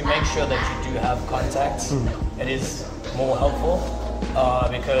country, make sure that you do have contacts. It is more helpful,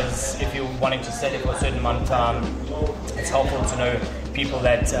 because if you're wanting to stay there for a certain amount of time, it's helpful to know people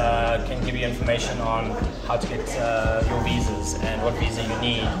that can give you information on how to get your visas and what visa you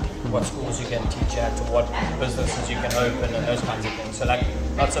need, what schools you can teach at, what businesses you can open, and those kinds of things. So, like,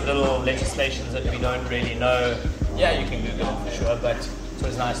 lots of little legislations that we don't really know. Yeah, you can Google it for sure, but it's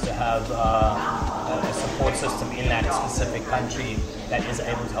always nice to have a support system in that specific country that is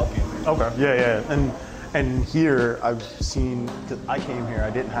able to help you. Okay. Yeah. And here I've seen, cause I came here, I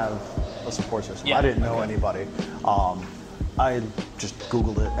didn't have a support system. Yeah. I didn't know anybody. I just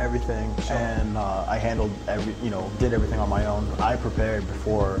Googled it, everything, and I handled did everything on my own. I prepared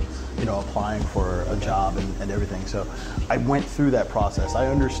before, applying for a job and everything. So I went through that process. I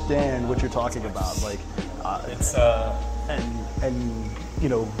understand what you're talking about. Like, It's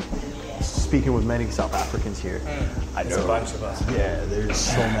speaking with many South Africans here, I know there's a bunch of us. Yeah, there's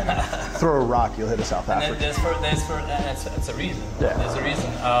so many. Throw a rock, you'll hit a South African. It's a reason. Yeah. There's a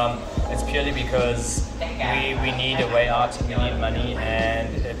reason. It's purely because we need a way out, and we need money, and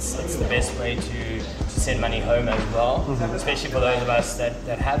it's the best way to send money home as well, especially for those of us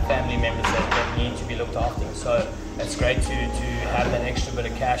that have family members that need to be looked after. So it's great to have that extra bit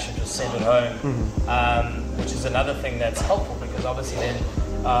of cash and just send it home, which is another thing that's helpful, because obviously then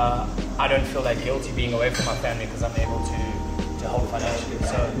I don't feel that guilty being away from my family, because I'm able to help financially.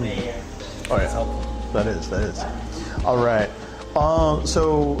 So it's helpful. That is. All right.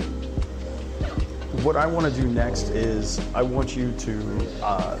 So what I want to do next is I want you to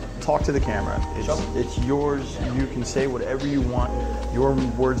talk to the camera. It's yours. You can say whatever you want, your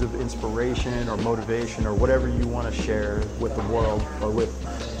words of inspiration or motivation or whatever you want to share with the world or with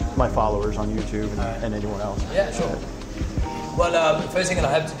my followers on YouTube and anyone else. Yeah, sure. Well, the first thing that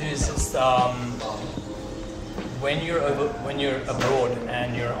I have to do is just when you're abroad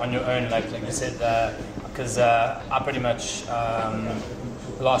and you're on your own, like you said, because I pretty much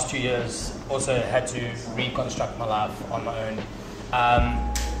the last 2 years also had to reconstruct my life on my own.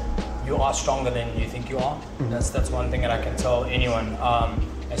 You are stronger than you think you are. That's one thing that I can tell anyone.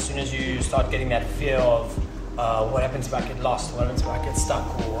 As soon as you start getting that fear of what happens if I get lost, what happens if I get stuck,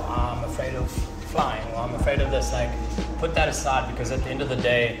 or I'm afraid of flying, or I'm afraid of this, like, put that aside, because at the end of the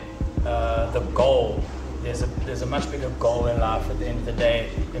day, the goal, there's a much bigger goal in life at the end of the day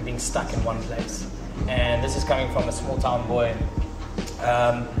than being stuck in one place. And this is coming from a small town boy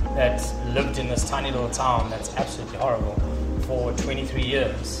that lived in this tiny little town that's absolutely horrible for 23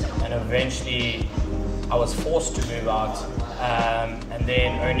 years, and eventually I was forced to move out, and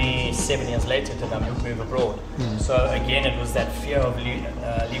then only 7 years later did I move abroad. So again, it was that fear of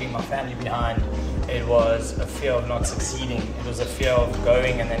leaving my family behind. It was a fear of not succeeding. It was a fear of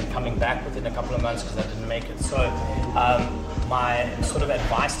going and then coming back within a couple of months because I didn't make it. So my sort of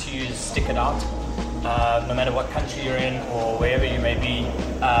advice to you is stick it out. No matter what country you're in or wherever you may be,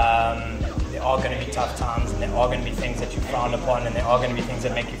 there are going to be tough times, and there are going to be things that you frown upon, and there are going to be things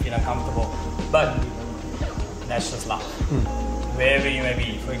that make you feel uncomfortable. But that's just life. Wherever you may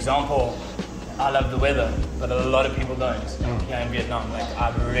be. For example, I love the weather, but a lot of people don't. Here in Vietnam, like,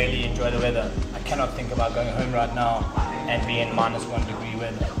 I really enjoy the weather. I cannot think about going home right now and be in -1 degree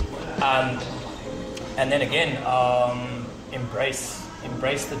weather. And then again,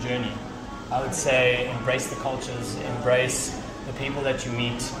 embrace the journey. I would say embrace the cultures, embrace the people that you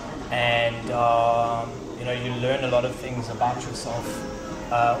meet, and you learn a lot of things about yourself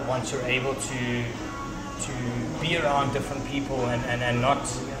once you're able to be around different people and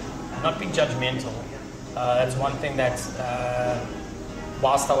not be judgmental. That's one thing that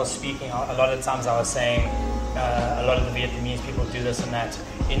whilst I was speaking, a lot of times I was saying a lot of the Vietnamese people do this and that.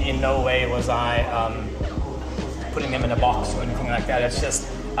 In no way was I putting them in a box or anything like that. It's just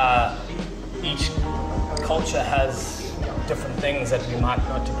each culture has different things that we might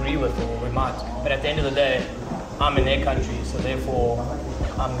not agree with, or we might. But at the end of the day, I'm in their country, so therefore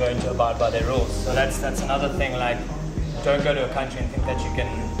I'm going to abide by their rules. So that's another thing. Like, don't go to a country and think that you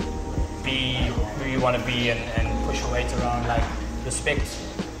can be who you want to be and push your weight around. Like,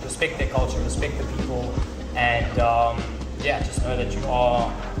 respect their culture, respect the people, and just know that you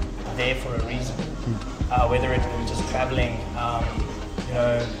are there for a reason. Whether it's just traveling,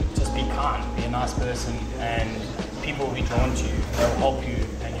 just be kind, be a nice person, and people will be drawn to you. They'll help you,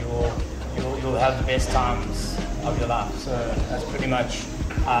 and you'll have the best times of your life. So that's pretty much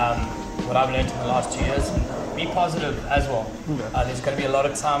what I've learned in the last 2 years. And be positive as well. There's going to be a lot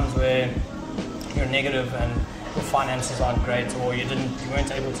of times where you're negative and your finances aren't great, or you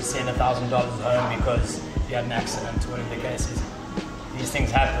weren't able to send $1,000 home because you had an accident, whatever the case is. These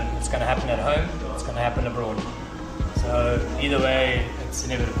things happen. It's going to happen at home. It's going to happen abroad. So either way, it's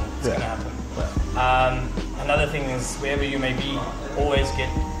inevitable. It's going to happen. Another thing is, wherever you may be, always get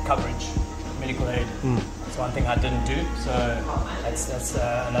coverage, medical aid. That's one thing I didn't do. So that's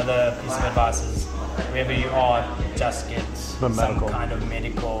another piece of advice is, wherever you are, just get some kind of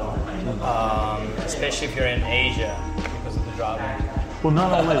medical, especially if you're in Asia because of the driving. Well,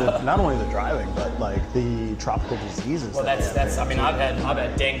 not only the driving, but like the tropical diseases. Well, that's. I mean, I've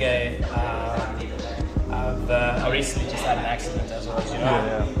had dengue. I recently just had an accident as well, as you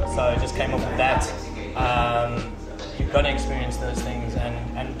know. So I just came up with that. You've got to experience those things,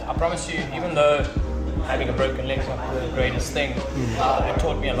 and I promise you, even though having a broken leg is not the greatest thing, it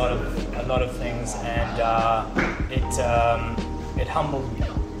taught me a lot of things, and it humbled me.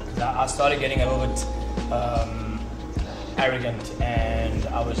 I started getting a little bit arrogant, and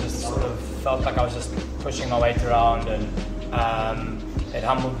I was just sort of felt like I was just pushing my weight around, and it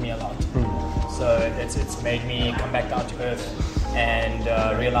humbled me a lot. So it's made me come back down to earth and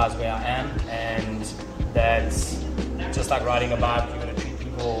realize where I am, and that just like riding a bike, you've got to treat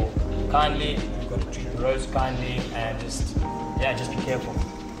people kindly, you've got to treat the roads kindly, and just be careful.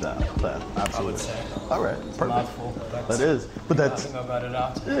 Absolutely. I would say. All right, it's perfect. A mouthful, that is, but that's. I think I got it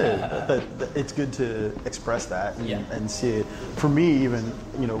out. It's good to express that and see it. For me, even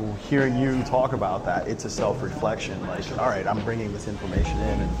hearing you talk about that, it's a self-reflection. Like, all right, I'm bringing this information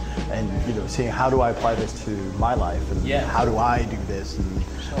in, and seeing how do I apply this to my life, and how do I do this,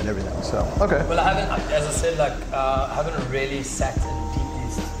 and everything. So okay. Well, I haven't, as I said, I haven't really sat and deeply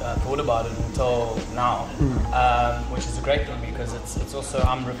thought about it until now, which is a great thing, because it's also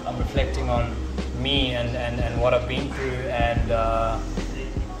I'm reflecting on me and what I've been through, and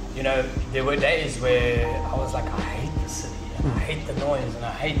there were days where I was like, I hate the city, and I hate the noise, and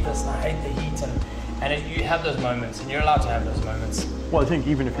I hate this, and I hate the heat, and you have those moments, and you're allowed to have those moments. Well, I think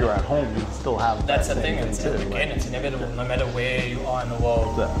even if you're at home, you still have that's the thing. It's inevitable. No matter where you are in the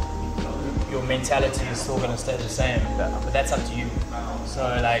world, your mentality is still going to stay the same. But that's up to you. So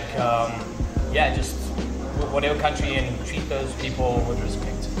just whatever country you're in, treat those people with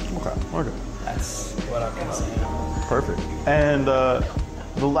respect. Okay. That's what I can say. Perfect. And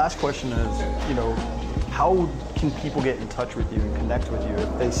the last question is, how can people get in touch with you and connect with you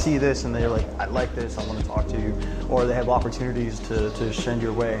if they see this and they're like, I like this, I want to talk to you, or they have opportunities to send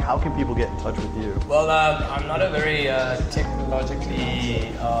your way? How can people get in touch with you? Well, I'm not a very technologically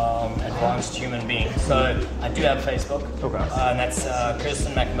advanced human being, so I do have Facebook, and that's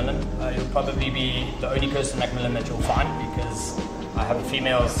Kursten Mcmillan. You'll probably be the only Kursten Mcmillan that you'll find, because I have a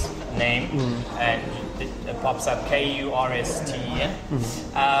female's name, and it pops up Kursten.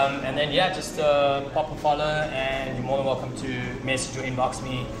 And then just pop a follow, and you're more than welcome to message or inbox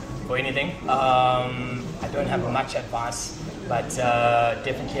me for anything. I don't have much advice, but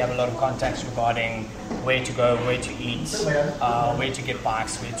definitely have a lot of contacts regarding where to go, where to eat, where to get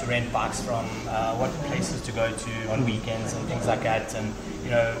bikes, where to rent bikes from, what places to go to on weekends and things like that, and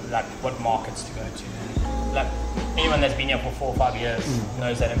what markets to go to. Anyone that's been here for 4 or 5 years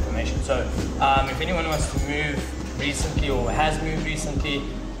knows that information. So if anyone wants to move recently or has moved recently,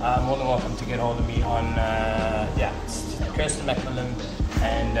 more than welcome to get hold of me on it's Kursten Mcmillan,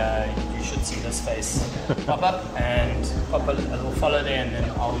 and you should see this face pop up, and pop a little follow there, and then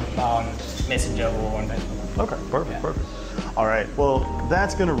I'll reply on Messenger or on Facebook. Okay, perfect. All right, well,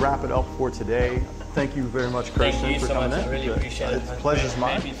 that's going to wrap it up for today. Thank you very much, Kursten, for coming in. Thank you so much. I really appreciate it. It's a pleasure's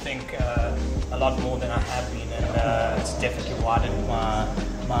mine. It made me think a lot more than I have been, and it's definitely widened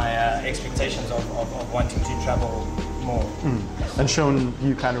my expectations of wanting to travel more. And shown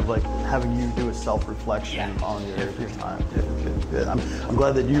you kind of like having you do a self-reflection on your time. Good. I'm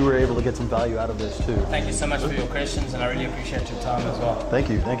glad that you were able to get some value out of this too. Thank you so much for your questions, and I really appreciate your time as well. Thank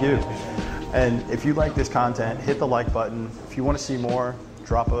you. And if you like this content, hit the like button. If you want to see more,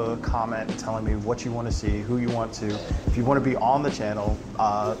 drop a comment telling me what you want to see, who you want to. If you want to be on the channel,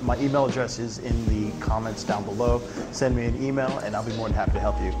 my email address is in the comments down below. Send me an email and I'll be more than happy to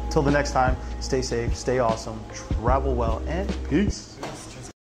help you. Till the next time, stay safe, stay awesome, travel well, and peace.